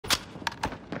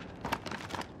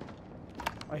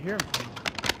I hear him.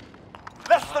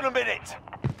 Less than a minute.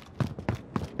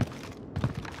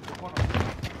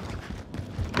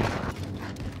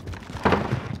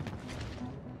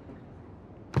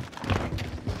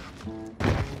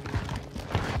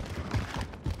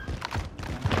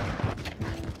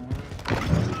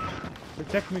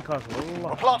 Protect me, cuz.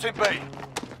 We're planting B.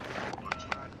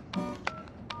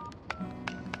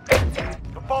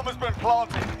 The bomb has been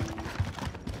planted.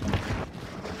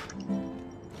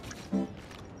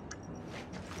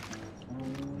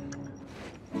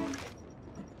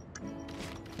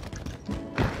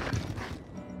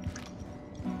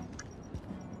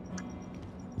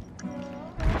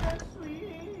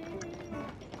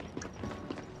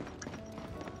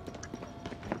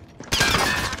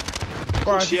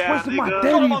 Bro, I just wasted my Got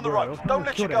day, him on the bro. road. Don't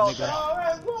let your guard down.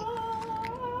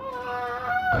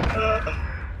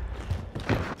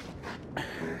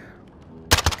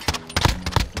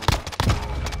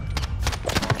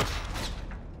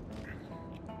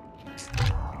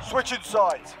 Switching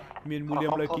sides. Me and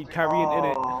William Loki carrying in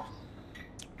it.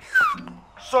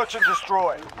 Search and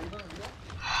destroy.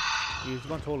 He's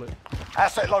gone toilet.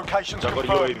 Asset locations Juggle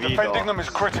confirmed. UAV, Defending though. them is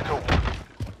critical.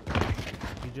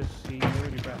 He's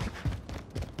already back.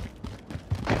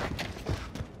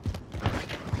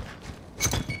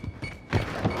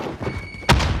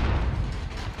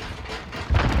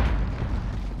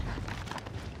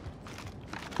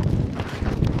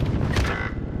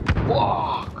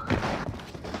 Fuck!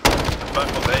 Back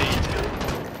of age.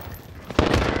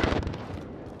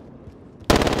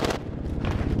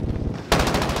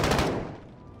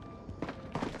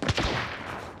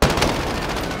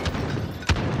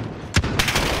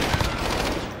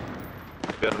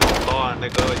 Better not lie,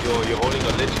 nigga. You're holding a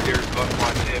legendary gun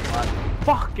right there, man.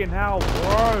 Fucking hell,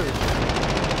 bro!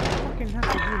 Fucking have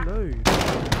to reload.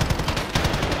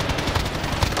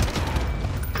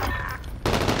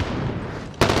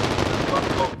 Gun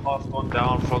got passed on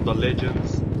down from the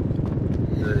legends.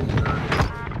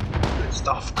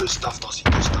 Good stuff, Dossie,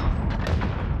 good stuff.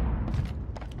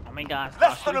 Oh my god.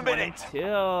 Less than a minute.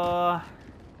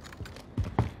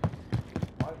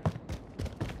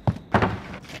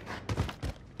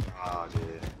 Ah,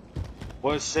 yeah.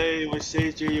 We'll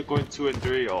say, Jay, you're going 2 and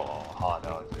 3. Oh, hard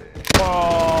out, Jay.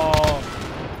 Oh,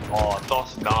 Oh,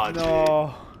 Dos, nah, Jay.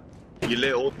 no. You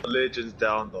let all the legends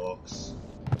down, Dos.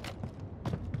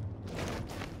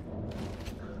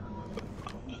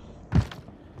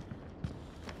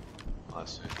 I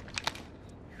see.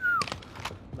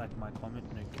 Like my comment,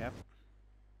 no cap.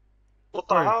 What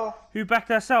the hell? Who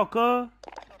backed us out, girl?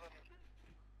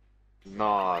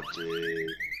 Nah, Jay.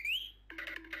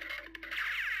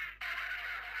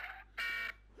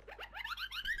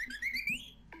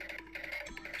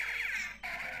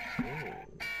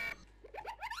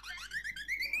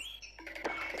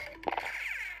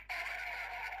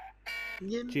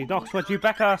 Gee, Docs, what you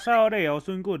back us out there? I was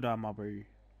doing good, my bro.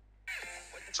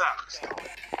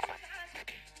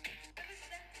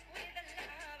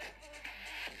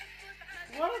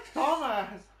 What a Thomas!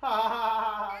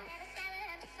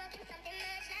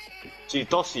 Gee,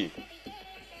 Dossie.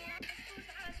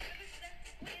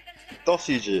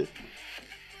 Dossie, G.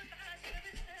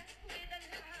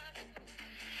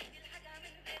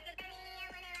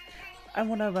 I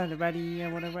wanna run, ready, I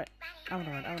wanna run. I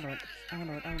wanna run, I wanna run, I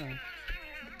wanna run, I wanna run.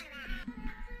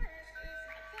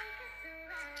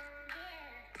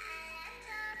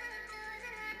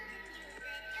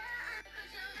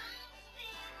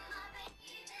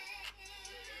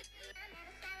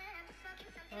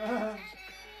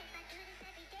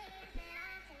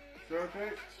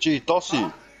 Gee,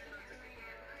 Dossie.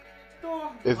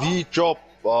 If you drop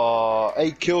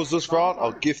 8 kills this round,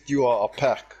 I'll gift you a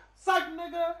pack. Psych,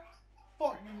 nigga!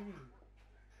 Fuck you.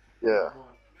 Yeah.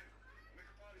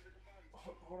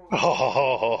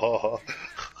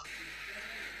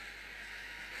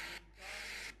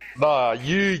 Nah,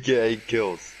 you get 8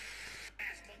 kills.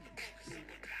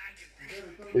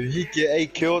 If you get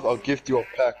 8 kills, I'll gift you a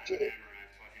pack, Jay.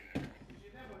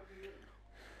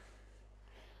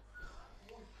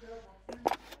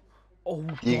 Oh,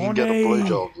 You can get a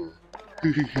blowjob, dude.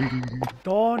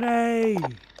 Donnie!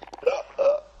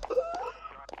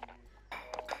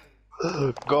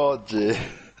 God, Jay.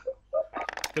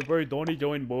 The bro Donnie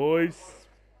joined, boys.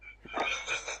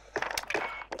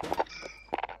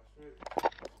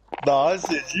 Nah, I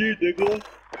said you, nigga.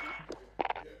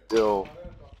 Yo.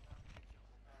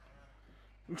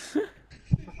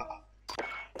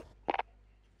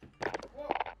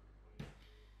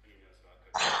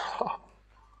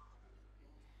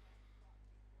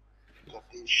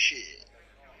 Fucking shit.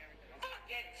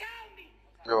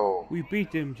 Yo. We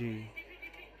beat them, G.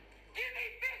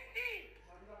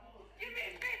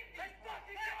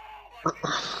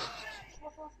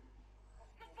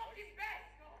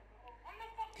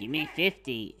 Give me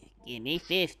 50. Give me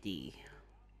 50.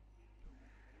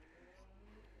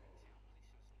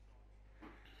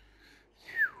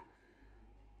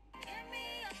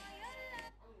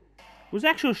 Was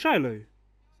actual Shiloh?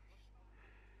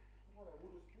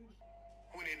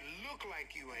 When it look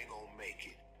like you ain't gonna make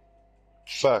it.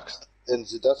 Facts. And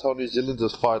that's how New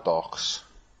Zealanders fight dogs.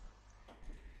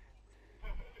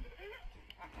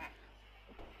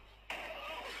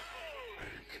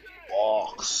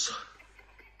 Dogs.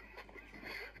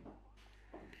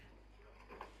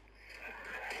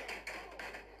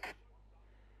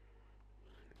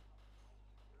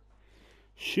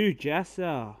 Shoot,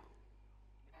 Jassa.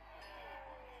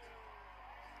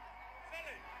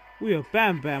 We are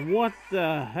Bam Bam. What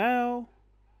the hell?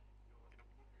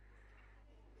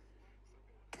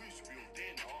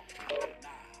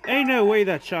 Ain't no way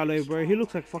that Charlo, bro. He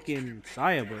looks like fucking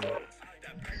Saya, bro.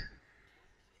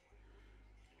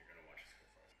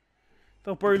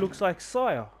 That bro looks like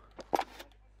Saya.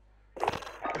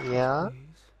 Yeah.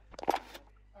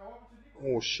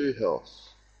 Oh, shoe house.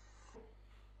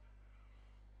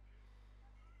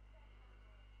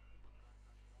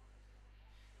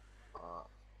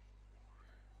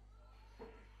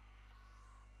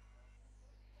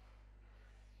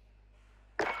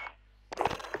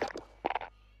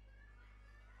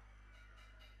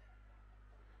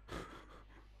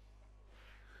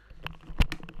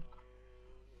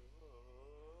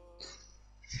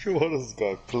 What is this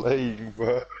guy playing,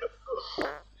 bro?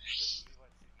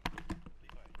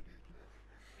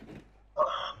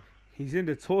 He's in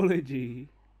the toilet, G.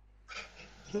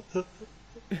 Yeah,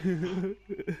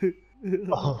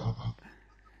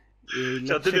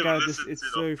 let's check out this. It's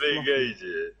so fluffy.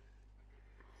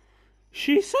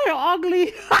 She's so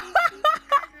ugly. I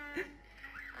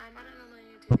don't normally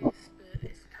do this, but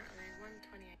it's currently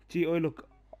 1:28. G, oh look,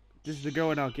 this is the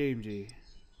girl in our game, G.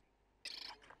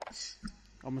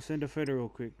 I'm gonna send a photo real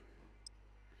quick.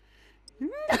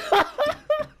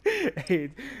 Hey,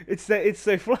 it's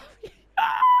so fluffy.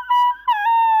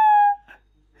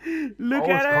 Look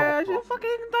at her, she's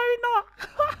fucking donut.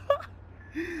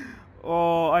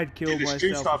 Oh, I'd kill The myself.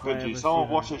 streets If I happen, ever G. see Someone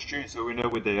her. watch the streets so we know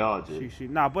where they are, G.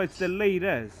 Nah, but it's the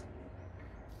ladies.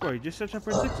 Bro, just search up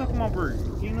her TikTok, my bro.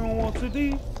 You know what to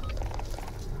do.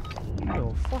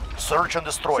 Yo, fuck. Search and Say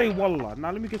destroy. wallah.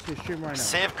 Now let me get to the stream right now.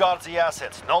 Safeguard the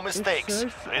assets. No It's mistakes. so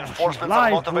Reinforcements she's are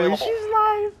live, not boy. available. She's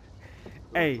live.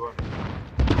 Hey.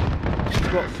 She's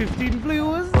got 15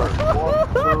 viewers.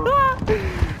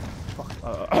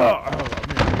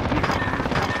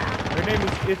 Her name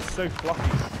is It's So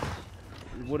Fluffy.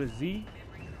 What is Z?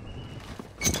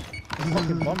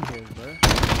 Fucking bum hairs, bro.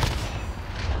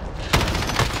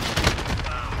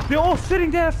 They're all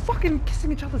sitting there fucking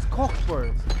kissing each other's cocks,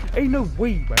 bro. Ain't no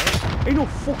way, bro. Ain't no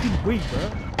fucking way, bro.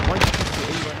 Why you kiss the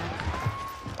A right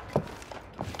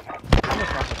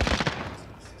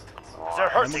now? They're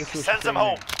hurting. Send them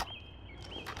home.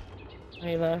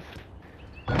 He left.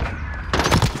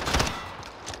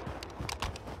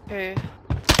 Okay.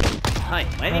 Hi,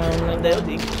 my name is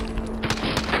Loading.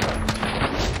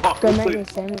 Go make a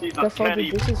sandwich. Go fold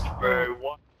the dishes. Bro,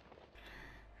 what?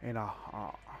 Hey, nah.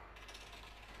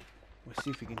 Let's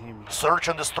see if you can hear me. Search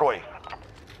and destroy.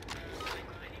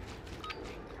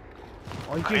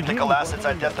 Oh, you can hear Critical me, assets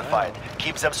bro. identified.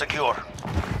 Keep them secure.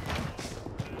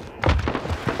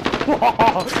 Hey,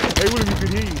 what if you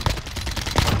can hear you?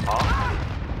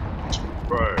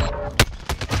 Bro.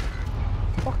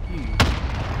 Fuck you.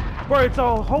 Bro, it's a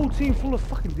whole team full of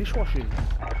fucking dishwashers.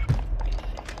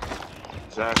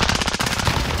 Exactly.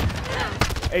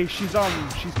 Hey, she's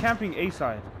camping A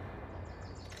side.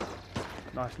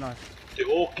 Nice. They're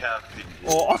all camping.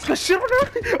 Oh, Oscar, shit on her!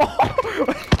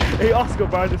 Oh. Hey, Oscar,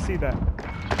 bro, I just see that.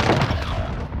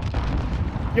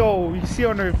 Yo, you see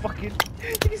on her fucking...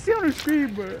 You see on her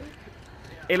screen, bro.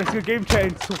 Hey, let's go game chat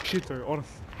and talk shit to her,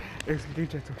 honest. Let's go game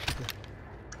chat and talk shit to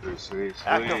her. Sweet.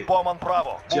 Active bomb on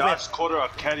Bravo. Move in. Just called her a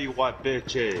catty white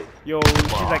bitch, eh? Yo,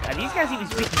 she's like, are these guys even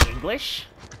speaking English?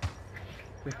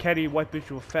 The catty white bitch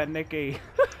with a fat neck, eh?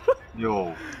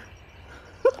 Yo.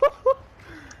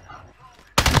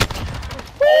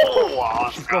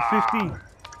 Oh, She's got 15.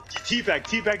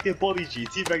 Teabag their body, G.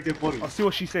 Teabag their body. I'll see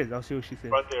what she says. Right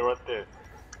there.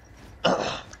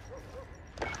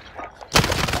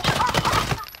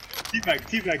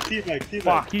 Teabag.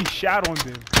 Fuck, he shot on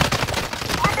them.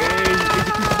 Hey,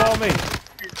 execute the ball, mate.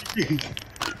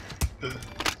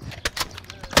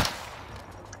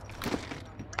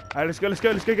 Alright, let's go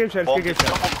game chat, Bomb double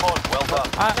code. Well done.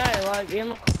 I know, like, you're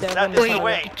not That is the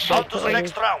way. On to the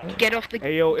next round. Get off the.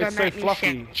 Hey yo, it's don't so make me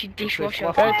fluffy. sick. She It's so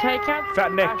dishwasher. fluffy. Go take out.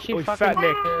 Fat neck, Actually, oi, fucking fat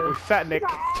neck, matters. oi, fat neck.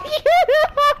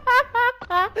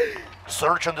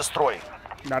 Search and destroy.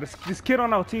 Nah, this kid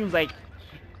on our team's like,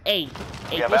 Hey,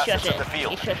 We hey, have this assets your in the shit.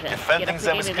 field. This your shit. Defending Get up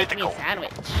them the is game and make me a critical.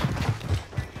 sandwich.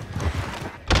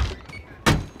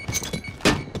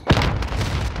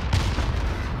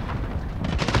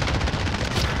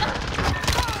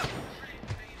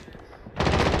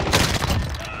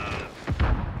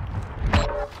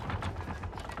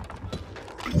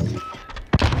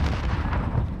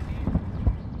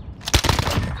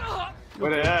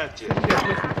 Where they at, you? Yeah,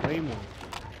 listen, Claymore.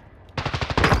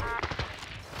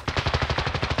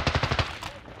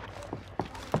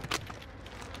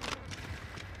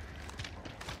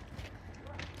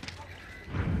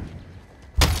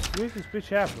 Where's this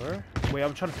bitch at, bro? Wait,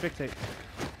 I'm trying to spectate.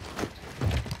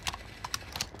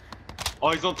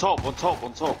 Oh, he's on top. That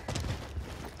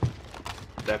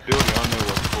building, I know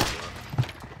what's called,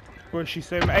 Bro, she's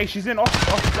so hey, she's in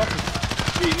office. bro.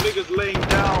 These niggas laying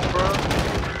down, bro.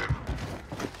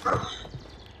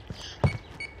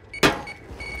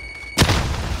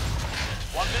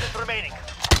 1 minute remaining.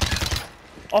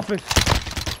 Office.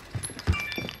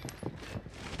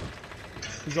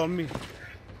 He's on me.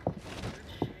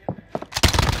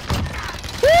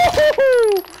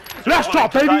 Last shot,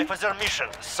 Willing to die baby! for their mission.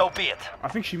 So be it. I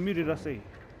think she muted us, eh?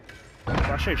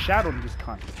 I should have shadowed this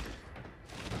cunt.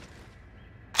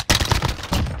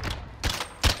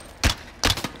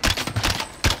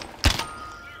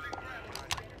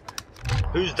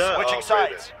 Who's that? Switching Oh,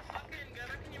 sides.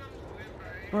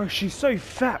 Bro, she's so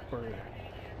fat, bro.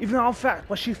 Even though I'm fat,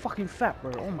 but she's fucking fat,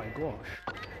 bro. Oh my gosh.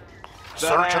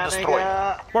 Search and destroy.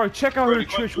 Bro, check out her Pretty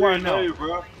Twitch much right now. really,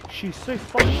 bro. She's so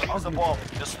fucking Use the ugly. bomb.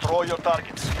 Destroy your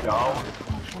targets. I just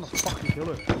wanna fucking kill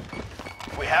her.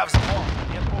 We have the bomb.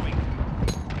 Get moving.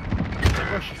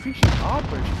 Bro, she thinks she's hard,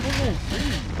 bro. She's not all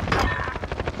free.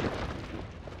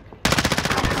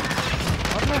 I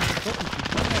don't know if she's talking,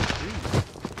 she's not all free.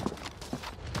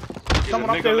 There's Someone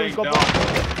a up nigga there laying who's got down. bomb.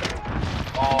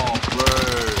 Oh, bro.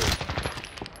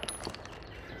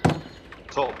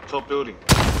 Top building.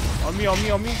 On me.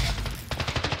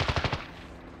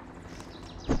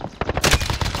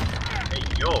 Hey,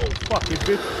 yo. Fuck it,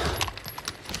 bitch.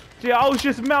 Yeah, I was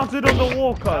just mounted on the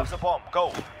wall, Have cuz. the bomb.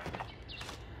 Go.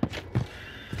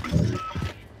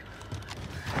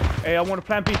 Hey, I want to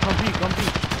plan B, come B.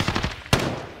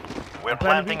 We're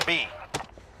planting planting B.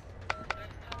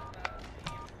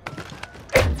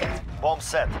 Bomb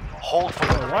set. Hold for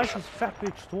Bro, the why is this fat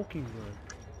bitch talking, bro?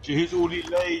 He's already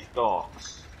laid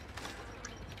dogs.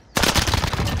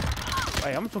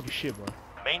 Hey, I'm talking shit, bro.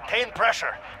 Maintain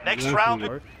pressure. Next Walking, round.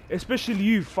 bro. Especially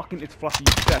you, fucking it's fluffy,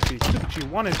 you fat bitch. Look at you,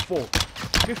 1 and 4.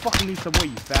 You fucking need some more,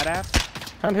 you fat ass.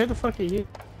 And who the fuck are you?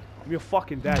 I'm your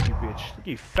fucking dad, you bitch. Look at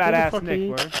your fat Who the ass fuck are neck, you?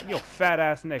 bro. Look at your fat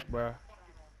ass neck, bro.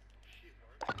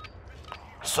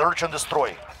 Search and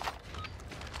destroy.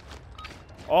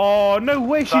 Oh, no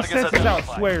way she Targets senses out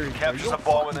identified. swearing. bro. Capture You're the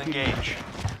bomb and fucking engage.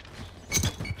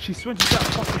 She switches out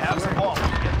fucking Have the swearing. bomb. Get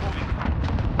moving.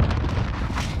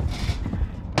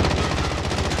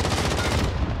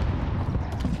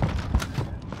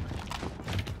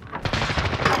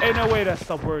 Ain't no way that's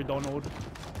the word, Donald.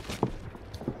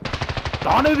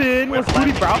 Donovan, We're what's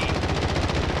booty, planting bro?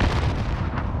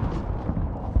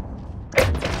 B.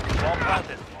 Bomb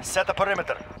planted. Set the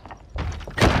perimeter.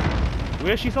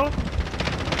 Where is she, son?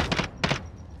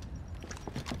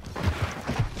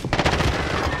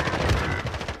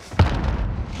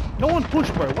 No one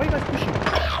pushed, bro. Why are you guys pushing?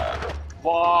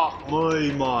 Fuck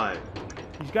my mind.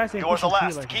 These guys ain't You're the pushing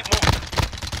last. like Keep moving.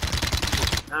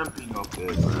 Camping up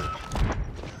there, bro.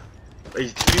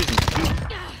 He's defusing.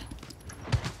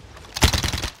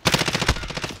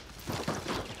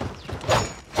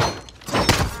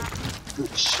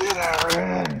 Good shit,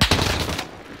 Aaron.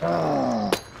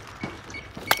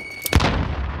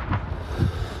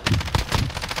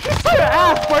 She's so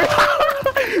ass, bro.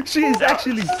 She is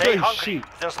actually Stay so hungry. shit.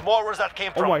 There's more where that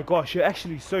came Oh from. my gosh, you're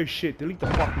actually so shit. Delete the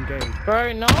fucking game.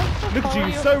 Bro, no. Look at you,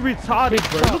 you're so retarded,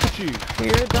 bro. Look at you.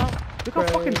 You're dumb. Look how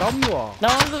fucking dumb you are. No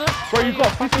one's gonna. Bro, you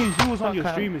got 15 views on your Fuck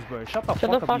up. streamers, bro. Shut the Shut fuck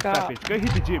the up, you fuck fat up. bitch. Go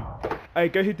hit the gym. Hey,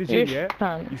 go hit the gym, You're yeah?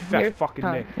 fine. You fat You're fucking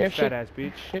fine. neck. You're Fat shit. ass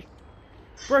bitch. Shit.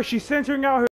 Bro, she's centering out her